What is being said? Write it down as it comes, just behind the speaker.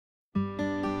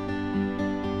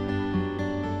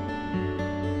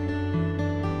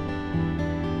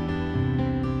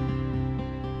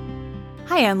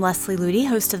Hi, I'm Leslie Ludy,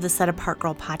 host of the Set Apart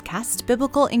Girl podcast,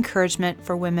 Biblical Encouragement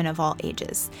for Women of All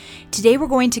Ages. Today we're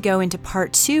going to go into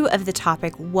part 2 of the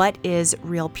topic, what is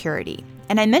real purity?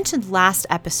 And I mentioned last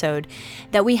episode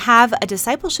that we have a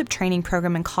discipleship training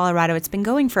program in Colorado. It's been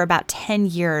going for about 10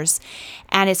 years,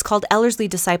 and it's called Ellerslie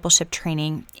Discipleship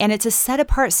Training. And it's a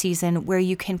set-apart season where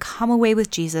you can come away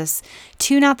with Jesus,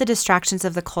 tune out the distractions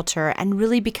of the culture, and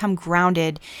really become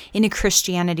grounded in a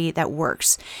Christianity that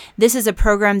works. This is a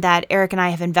program that Eric and I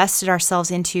have invested ourselves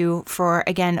into for,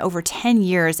 again, over 10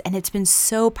 years, and it's been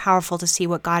so powerful to see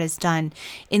what God has done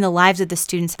in the lives of the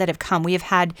students that have come. We have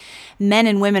had men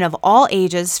and women of all ages,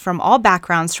 from all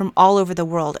backgrounds, from all over the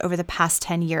world over the past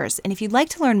 10 years. And if you'd like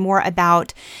to learn more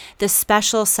about the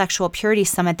special Sexual Purity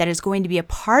Summit that is going to be a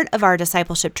part of our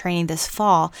discipleship training this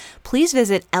fall, please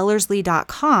visit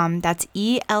ellerslie.com, that's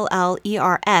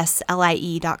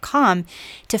ELLERSLIE.com,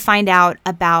 to find out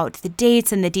about the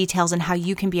dates and the details and how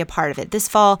you can be a part of it. This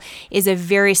fall is a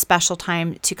very special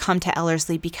time to come to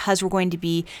Ellerslie because we're going to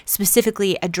be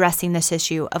specifically addressing this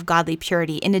issue of godly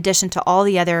purity, in addition to all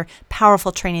the other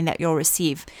powerful training that you'll receive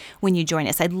when you join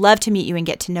us. I'd love to meet you and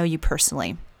get to know you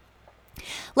personally.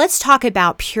 Let's talk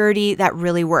about purity that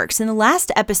really works. In the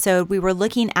last episode, we were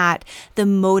looking at the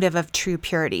motive of true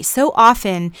purity. So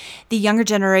often, the younger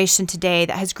generation today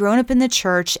that has grown up in the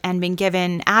church and been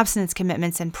given abstinence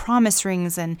commitments and promise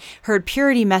rings and heard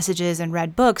purity messages and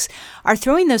read books are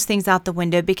throwing those things out the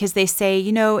window because they say,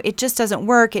 it just doesn't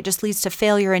work. It just leads to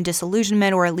failure and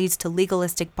disillusionment, or it leads to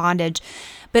legalistic bondage.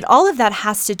 But all of that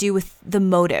has to do with the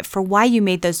motive for why you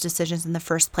made those decisions in the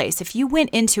first place. If you went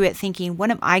into it thinking, what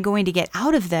am I going to get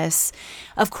out of this?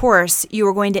 Of course, you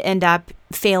are going to end up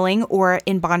failing or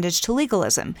in bondage to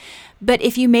legalism. But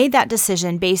if you made that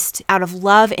decision based out of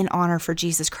love and honor for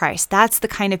Jesus Christ, that's the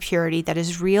kind of purity that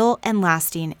is real and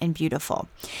lasting and beautiful.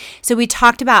 So we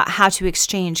talked about how to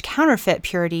exchange counterfeit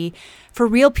purity for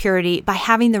real purity by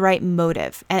having the right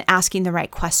motive and asking the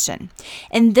right question.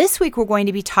 And this week, we're going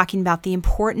to be talking about the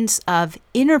importance of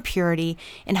inner purity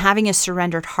and having a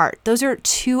surrendered heart. Those are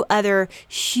two other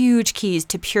huge keys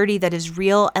to purity that is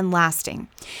real and lasting.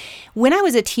 When I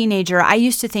was a teenager, I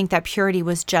used to think that purity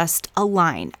was just a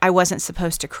line I wasn't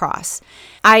supposed to cross.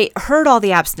 I heard all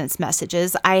the abstinence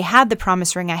messages. I had the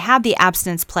promise ring. I had the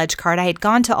abstinence pledge card. I had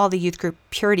gone to all the youth group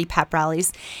purity pep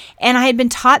rallies, and I had been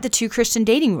taught the 2 Christian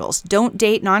dating rules: don't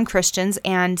date non-Christians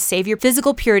and save your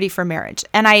physical purity for marriage.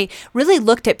 And I really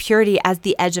looked at purity as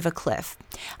the edge of a cliff.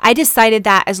 I decided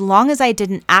that as long as I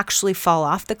didn't actually fall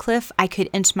off the cliff, I could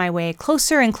inch my way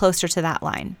closer and closer to that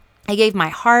line. I gave my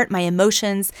heart, my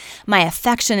emotions, my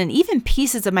affection, and even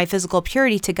pieces of my physical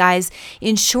purity to guys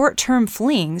in short-term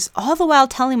flings, all the while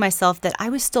telling myself that I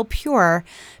was still pure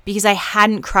because I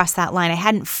hadn't crossed that line. I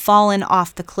hadn't fallen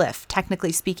off the cliff,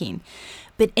 technically speaking.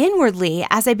 But inwardly,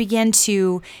 as I began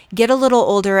to get a little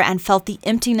older and felt the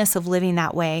emptiness of living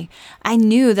that way, I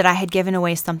knew that I had given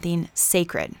away something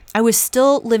sacred. I was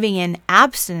still living in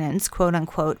abstinence, quote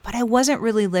unquote, but I wasn't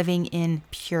really living in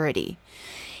purity.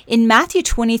 In Matthew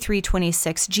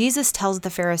 23:26, Jesus tells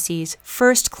the Pharisees,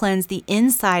 first cleanse the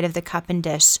inside of the cup and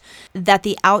dish, that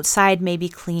the outside may be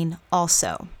clean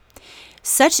also.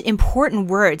 Such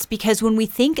important words, because when we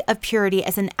think of purity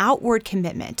as an outward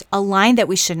commitment, a line that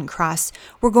we shouldn't cross,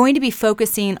 we're going to be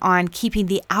focusing on keeping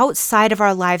the outside of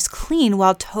our lives clean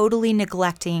while totally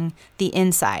neglecting the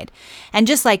inside. And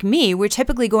just like me, we're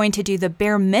typically going to do the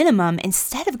bare minimum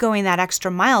instead of going that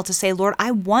extra mile to say, Lord, I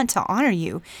want to honor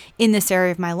you in this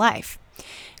area of my life.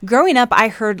 Growing up, I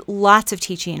heard lots of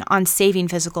teaching on saving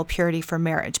physical purity for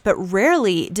marriage, but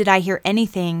rarely did I hear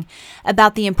anything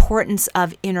about the importance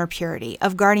of inner purity,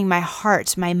 of guarding my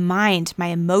heart, my mind, my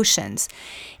emotions.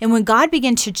 And when God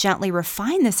began to gently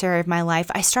refine this area of my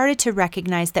life, I started to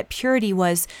recognize that purity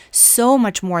was so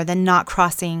much more than not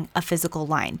crossing a physical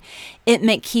line. It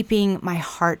meant keeping my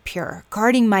heart pure,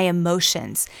 guarding my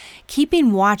emotions,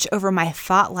 keeping watch over my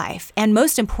thought life, and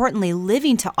most importantly,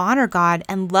 living to honor God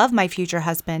and love my future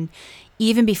husband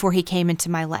even before he came into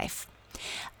my life.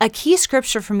 A key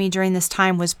scripture for me during this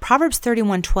time was Proverbs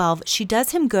 31:12. She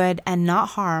does him good and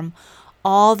not harm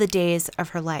all the days of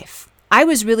her life. I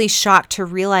was really shocked to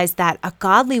realize that a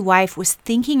godly wife was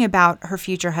thinking about her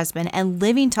future husband and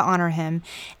living to honor him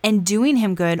and doing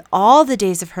him good all the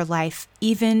days of her life,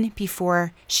 even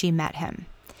before she met him.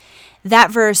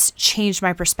 That verse changed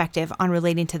my perspective on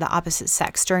relating to the opposite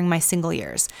sex during my single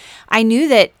years. I knew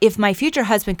that if my future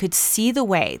husband could see the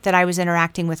way that I was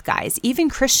interacting with guys, even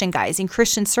Christian guys in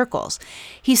Christian circles,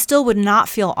 he still would not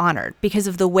feel honored because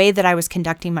of the way that I was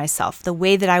conducting myself, the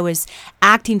way that I was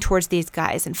acting towards these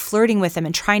guys and flirting with them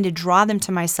and trying to draw them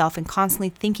to myself and constantly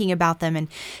thinking about them and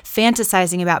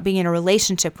fantasizing about being in a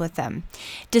relationship with them.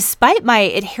 Despite my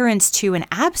adherence to an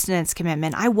abstinence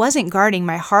commitment, I wasn't guarding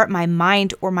my heart, my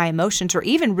mind, or my emotions, or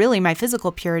even really my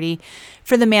physical purity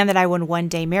for the man that I would one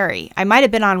day marry. I might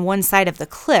have been on one side of the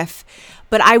cliff,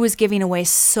 but I was giving away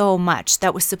so much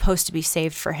that was supposed to be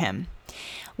saved for him.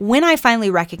 When I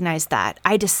finally recognized that,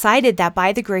 I decided that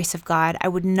by the grace of God, I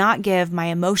would not give my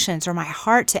emotions or my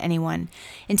heart to anyone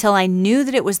until I knew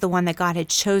that it was the one that God had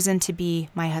chosen to be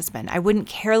my husband. I wouldn't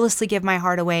carelessly give my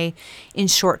heart away in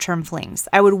short-term flings.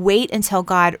 I would wait until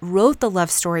God wrote the love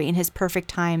story in his perfect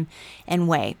time and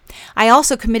way. I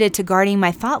also committed to guarding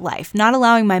my thought life, not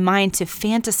allowing my mind to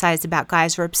fantasize about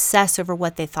guys or obsess over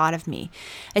what they thought of me.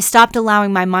 I stopped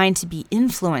allowing my mind to be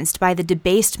influenced by the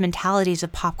debased mentalities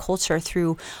of pop culture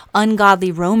through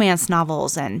ungodly romance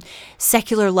novels and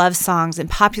secular love songs and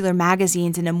popular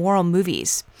magazines and immoral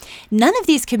movies. None of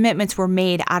these commitments were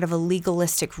made out of a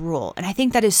legalistic rule. And I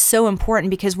think that is so important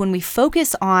because when we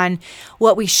focus on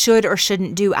what we should or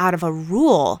shouldn't do out of a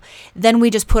rule, then we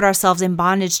just put ourselves in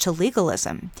bondage to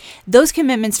legalism. Those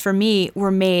commitments for me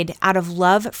were made out of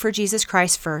love for Jesus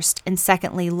Christ first, and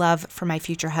secondly, love for my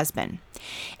future husband.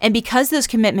 And because those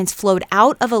commitments flowed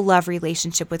out of a love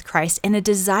relationship with Christ and a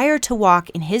desire to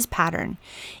walk in his pattern,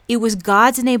 it was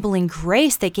God's enabling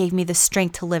grace that gave me the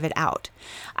strength to live it out.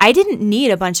 I didn't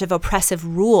need a bunch of oppressive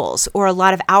rules or a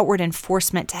lot of outward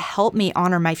enforcement to help me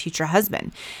honor my future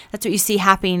husband. That's what you see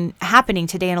happening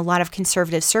today in a lot of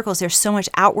conservative circles. There's so much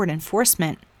outward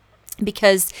enforcement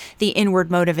because the inward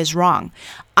motive is wrong.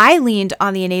 I leaned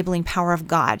on the enabling power of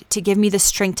God to give me the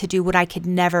strength to do what I could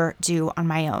never do on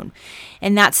my own.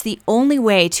 And that's the only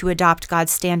way to adopt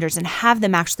God's standards and have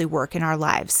them actually work in our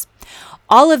lives.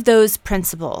 All of those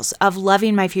principles of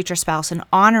loving my future spouse and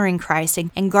honoring Christ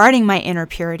and guarding my inner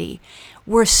purity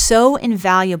were so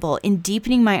invaluable in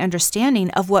deepening my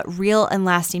understanding of what real and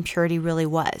lasting purity really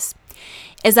was.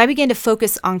 As I began to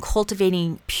focus on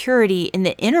cultivating purity in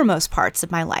the innermost parts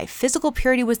of my life, physical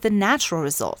purity was the natural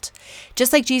result.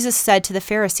 Just like Jesus said to the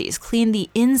Pharisees, clean the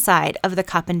inside of the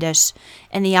cup and dish,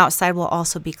 and the outside will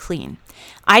also be clean.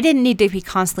 I didn't need to be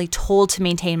constantly told to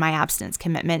maintain my abstinence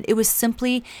commitment. It was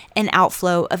simply an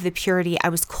outflow of the purity I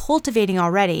was cultivating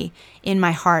already in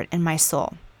my heart and my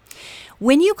soul.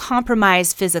 When you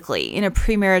compromise physically in a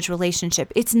pre-marriage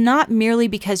relationship, it's not merely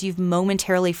because you've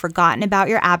momentarily forgotten about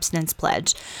your abstinence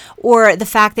pledge or the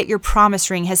fact that your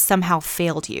promise ring has somehow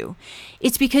failed you.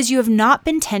 It's because you have not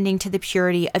been tending to the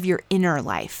purity of your inner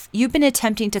life. You've been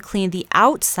attempting to clean the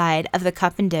outside of the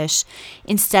cup and dish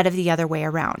instead of the other way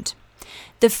around.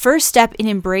 The first step in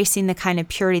embracing the kind of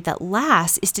purity that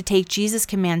lasts is to take Jesus'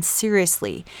 command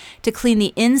seriously, to clean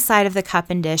the inside of the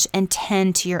cup and dish and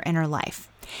tend to your inner life.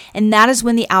 And that is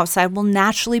when the outside will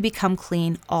naturally become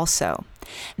clean also.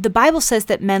 The Bible says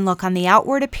that men look on the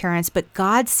outward appearance, but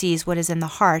God sees what is in the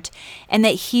heart, and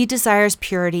that he desires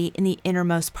purity in the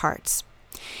innermost parts.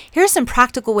 Here are some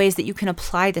practical ways that you can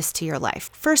apply this to your life.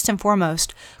 First and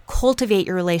foremost, cultivate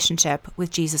your relationship with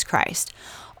Jesus Christ.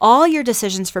 All your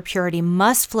decisions for purity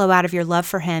must flow out of your love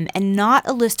for him and not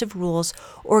a list of rules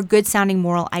or good-sounding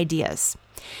moral ideas.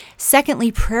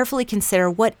 Secondly, prayerfully consider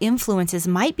what influences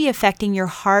might be affecting your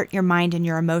heart, your mind, and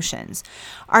your emotions.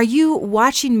 Are you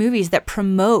watching movies that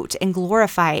promote and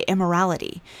glorify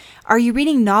immorality? Are you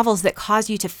reading novels that cause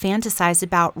you to fantasize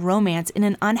about romance in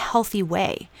an unhealthy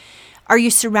way? Are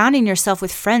you surrounding yourself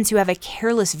with friends who have a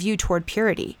careless view toward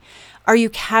purity? Are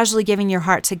you casually giving your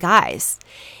heart to guys?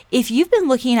 If you've been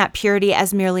looking at purity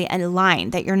as merely a line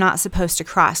that you're not supposed to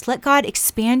cross, let God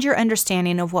expand your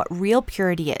understanding of what real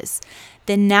purity is,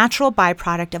 the natural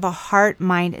byproduct of a heart,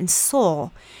 mind, and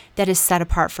soul that is set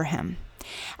apart for him.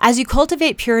 As you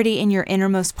cultivate purity in your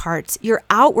innermost parts, your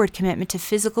outward commitment to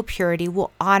physical purity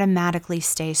will automatically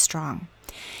stay strong.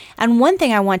 And one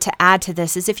thing I want to add to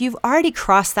this is if you've already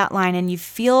crossed that line and you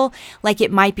feel like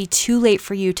it might be too late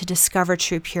for you to discover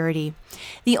true purity,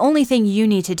 the only thing you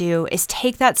need to do is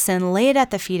take that sin, lay it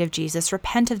at the feet of Jesus,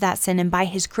 repent of that sin, and by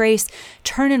his grace,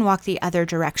 turn and walk the other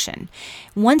direction.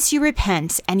 Once you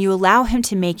repent and you allow him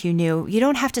to make you new, you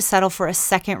don't have to settle for a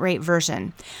second-rate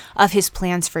version of his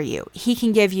plans for you. He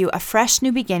can give you a fresh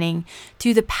new beginning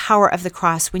through the power of the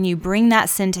cross when you bring that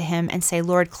sin to him and say,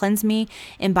 Lord, cleanse me,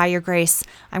 and by your grace,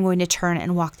 I'm going to turn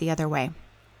and walk the other way.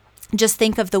 Just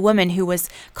think of the woman who was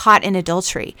caught in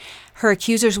adultery. Her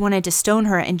accusers wanted to stone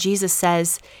her, and Jesus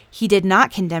says he did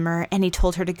not condemn her, and he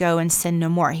told her to go and sin no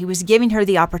more. He was giving her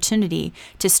the opportunity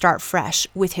to start fresh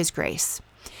with his grace.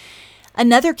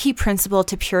 Another key principle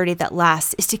to purity that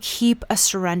lasts is to keep a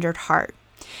surrendered heart.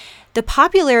 The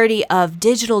popularity of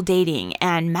digital dating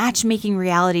and matchmaking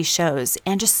reality shows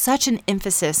and just such an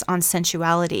emphasis on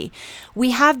sensuality,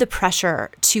 we have the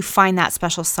pressure to find that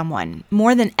special someone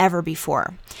more than ever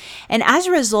before. And as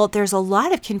a result, there's a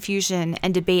lot of confusion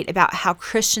and debate about how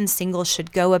Christian singles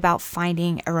should go about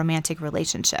finding a romantic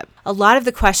relationship. A lot of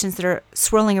the questions that are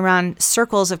swirling around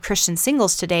circles of Christian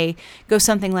singles today go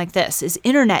something like this. Is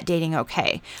internet dating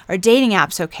okay? Are dating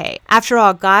apps okay? After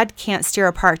all, God can't steer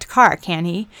a parked car, can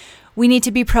he? We need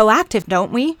to be proactive,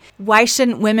 don't we? Why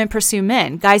shouldn't women pursue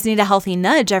men? Guys need a healthy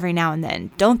nudge every now and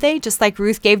then, don't they? Just like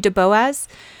Ruth gave to Boaz.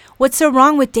 What's so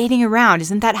wrong with dating around?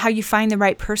 Isn't that how you find the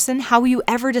right person? How will you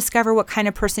ever discover what kind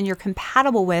of person you're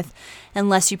compatible with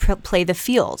unless you play the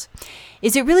field?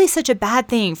 Is it really such a bad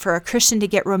thing for a Christian to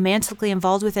get romantically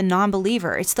involved with a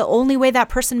non-believer? It's the only way that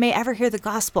person may ever hear the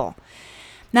gospel.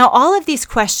 Now, all of these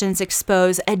questions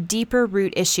expose a deeper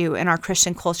root issue in our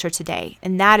Christian culture today,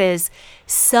 and that is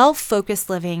self-focused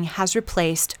living has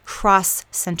replaced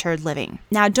cross-centered living.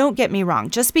 Now, don't get me wrong.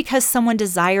 Just because someone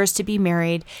desires to be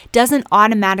married doesn't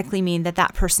automatically mean that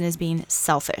that person is being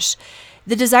selfish.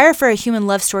 The desire for a human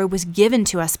love story was given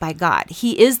to us by God.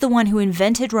 He is the one who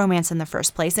invented romance in the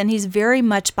first place, and he's very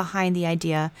much behind the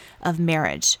idea of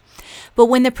marriage. But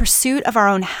when the pursuit of our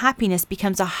own happiness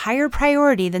becomes a higher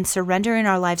priority than surrendering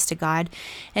our lives to God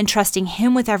and trusting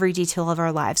him with every detail of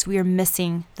our lives, we are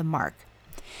missing the mark.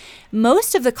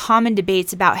 Most of the common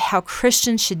debates about how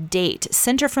Christians should date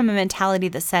center from a mentality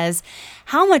that says,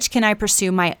 how much can I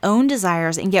pursue my own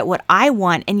desires and get what I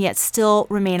want and yet still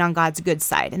remain on God's good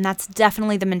side? And that's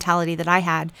definitely the mentality that I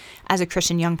had as a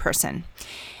Christian young person.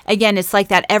 Again, it's like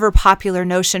that ever popular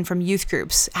notion from youth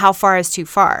groups, how far is too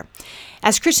far?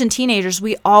 As Christian teenagers,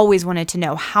 we always wanted to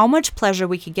know how much pleasure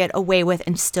we could get away with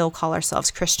and still call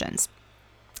ourselves Christians.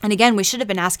 And again, we should have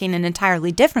been asking an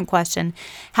entirely different question.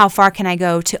 How far can I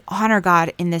go to honor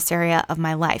God in this area of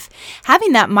my life?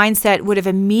 Having that mindset would have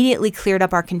immediately cleared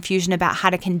up our confusion about how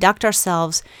to conduct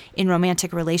ourselves in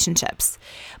romantic relationships.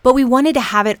 But we wanted to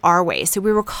have it our way, so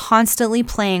we were constantly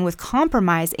playing with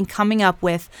compromise and coming up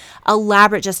with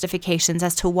elaborate justifications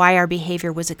as to why our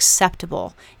behavior was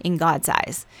acceptable in God's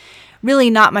eyes.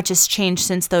 Really, not much has changed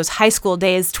since those high school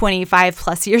days 25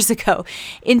 plus years ago.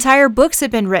 Entire books have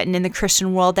been written in the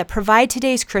Christian world that provide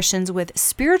today's Christians with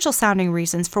spiritual sounding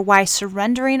reasons for why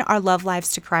surrendering our love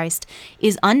lives to Christ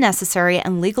is unnecessary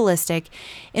and legalistic,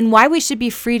 and why we should be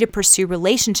free to pursue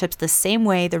relationships the same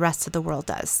way the rest of the world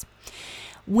does.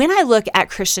 When I look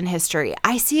at Christian history,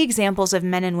 I see examples of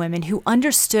men and women who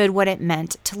understood what it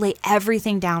meant to lay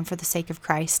everything down for the sake of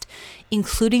Christ,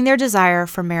 including their desire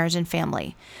for marriage and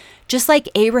family. Just like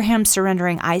Abraham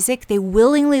surrendering Isaac, they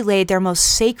willingly laid their most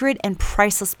sacred and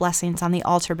priceless blessings on the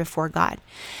altar before God.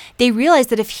 They realized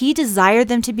that if he desired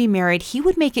them to be married, he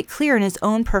would make it clear in his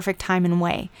own perfect time and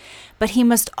way. But he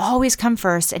must always come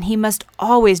first, and he must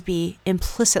always be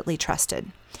implicitly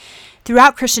trusted.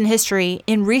 Throughout Christian history,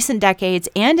 in recent decades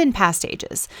and in past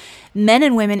ages, men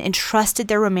and women entrusted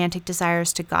their romantic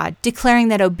desires to God, declaring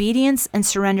that obedience and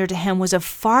surrender to him was of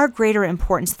far greater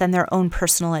importance than their own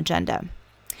personal agenda.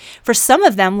 For some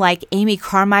of them, like Amy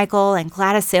Carmichael and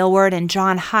Gladys Aylward and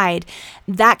John Hyde,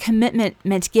 that commitment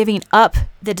meant giving up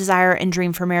the desire and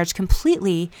dream for marriage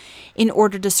completely in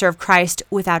order to serve Christ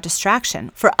without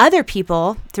distraction. For other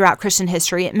people throughout Christian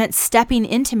history, it meant stepping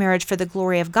into marriage for the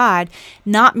glory of God,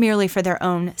 not merely for their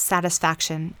own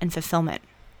satisfaction and fulfillment.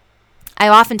 I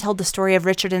often tell the story of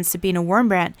Richard and Sabina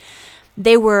Wurmbrandt.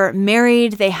 They were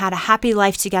married, they had a happy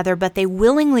life together, but they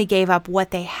willingly gave up what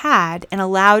they had and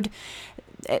allowed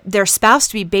their spouse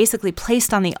to be basically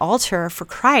placed on the altar for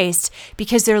Christ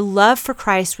because their love for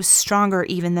Christ was stronger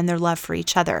even than their love for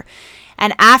each other.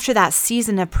 And after that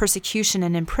season of persecution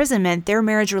and imprisonment, their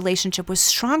marriage relationship was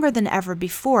stronger than ever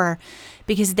before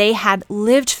because they had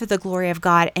lived for the glory of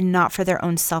God and not for their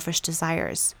own selfish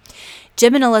desires.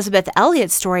 Jim and Elizabeth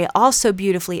Elliott's story also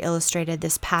beautifully illustrated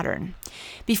this pattern.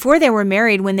 Before they were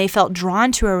married, when they felt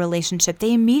drawn to a relationship,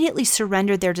 they immediately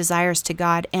surrendered their desires to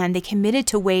God and they committed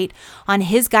to wait on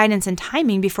his guidance and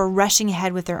timing before rushing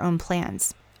ahead with their own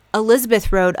plans.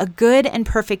 Elizabeth wrote, "A good and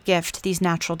perfect gift, these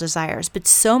natural desires, but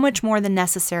so much more than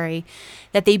necessary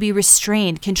that they be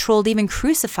restrained, controlled, even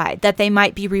crucified, that they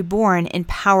might be reborn in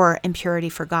power and purity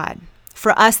for God."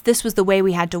 For us, this was the way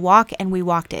we had to walk, and we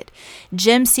walked it.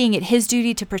 Jim seeing it his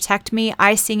duty to protect me,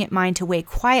 I seeing it mine to wait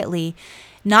quietly,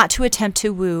 not to attempt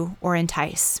to woo or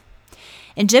entice.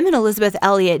 And Jim and Elizabeth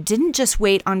Elliot didn't just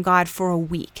wait on God for a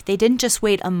week. They didn't just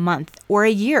wait a month or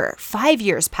a year. 5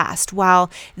 years passed while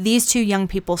these two young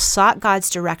people sought God's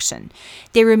direction.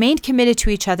 They remained committed to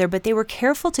each other, but they were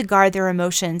careful to guard their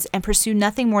emotions and pursue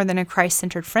nothing more than a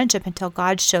Christ-centered friendship until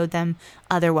God showed them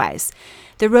otherwise.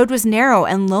 The road was narrow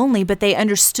and lonely, but they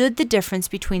understood the difference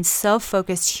between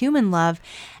self-focused human love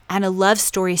and a love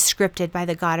story scripted by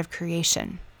the God of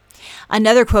creation.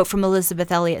 Another quote from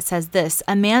Elizabeth Elliot says this: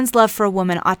 "A man's love for a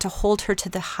woman ought to hold her to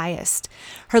the highest.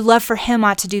 Her love for him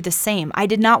ought to do the same. I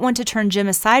did not want to turn Jim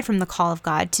aside from the call of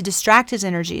God, to distract his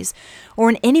energies, or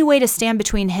in any way to stand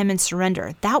between him and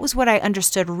surrender. That was what I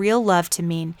understood real love to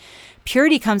mean.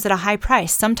 Purity comes at a high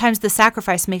price. Sometimes the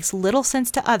sacrifice makes little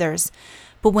sense to others,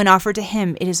 but when offered to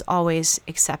him, it is always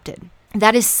accepted."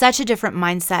 That is such a different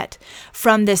mindset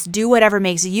from this do whatever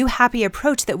makes you happy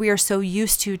approach that we are so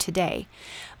used to today.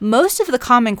 Most of the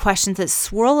common questions that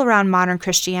swirl around modern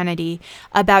Christianity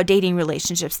about dating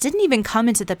relationships didn't even come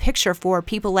into the picture for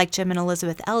people like Jim and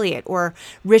Elizabeth Elliot or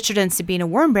Richard and Sabina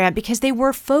Wurmbrand because they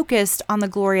were focused on the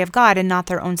glory of God and not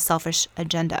their own selfish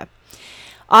agenda.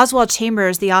 Oswald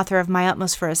Chambers, the author of My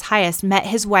Utmost for His Highest, met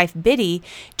his wife Biddy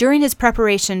during his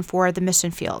preparation for the mission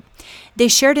field. They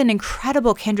shared an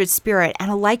incredible kindred spirit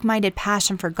and a like-minded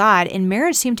passion for God, and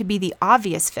marriage seemed to be the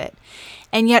obvious fit.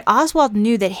 And yet Oswald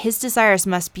knew that his desires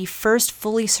must be first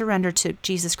fully surrendered to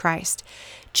Jesus Christ.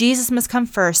 Jesus must come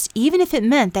first, even if it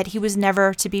meant that he was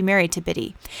never to be married to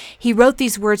Biddy. He wrote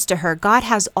these words to her: "God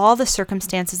has all the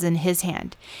circumstances in his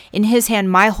hand. In his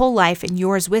hand, my whole life and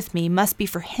yours with me must be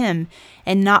for him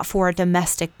and not for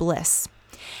domestic bliss."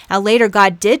 Now later,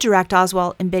 God did direct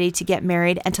Oswald and Biddy to get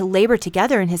married and to labor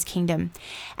together in his kingdom.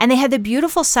 And they had the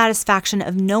beautiful satisfaction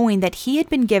of knowing that he had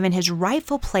been given his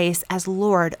rightful place as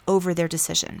Lord over their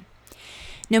decision.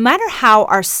 No matter how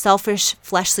our selfish,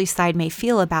 fleshly side may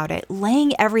feel about it,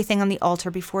 laying everything on the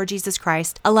altar before Jesus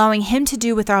Christ, allowing him to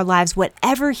do with our lives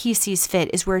whatever he sees fit,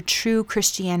 is where true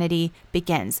Christianity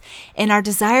begins. And our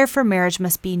desire for marriage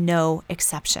must be no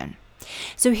exception.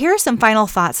 So here are some final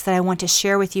thoughts that I want to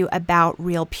share with you about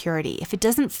real purity. If it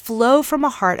doesn't flow from a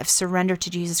heart of surrender to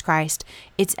Jesus Christ,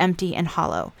 it's empty and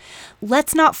hollow.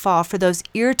 Let's not fall for those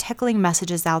ear-tickling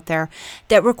messages out there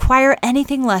that require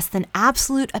anything less than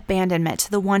absolute abandonment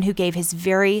to the one who gave his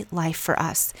very life for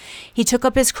us. He took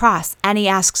up his cross, and he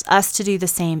asks us to do the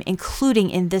same, including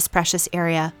in this precious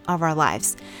area of our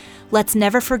lives. Let's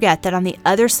never forget that on the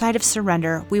other side of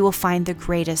surrender, we will find the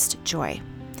greatest joy.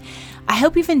 I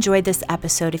hope you've enjoyed this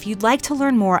episode. If you'd like to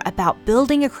learn more about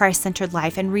building a Christ-centered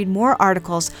life and read more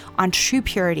articles on true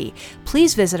purity,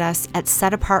 please visit us at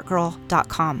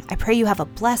setapartgirl.com. I pray you have a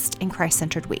blessed and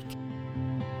Christ-centered week.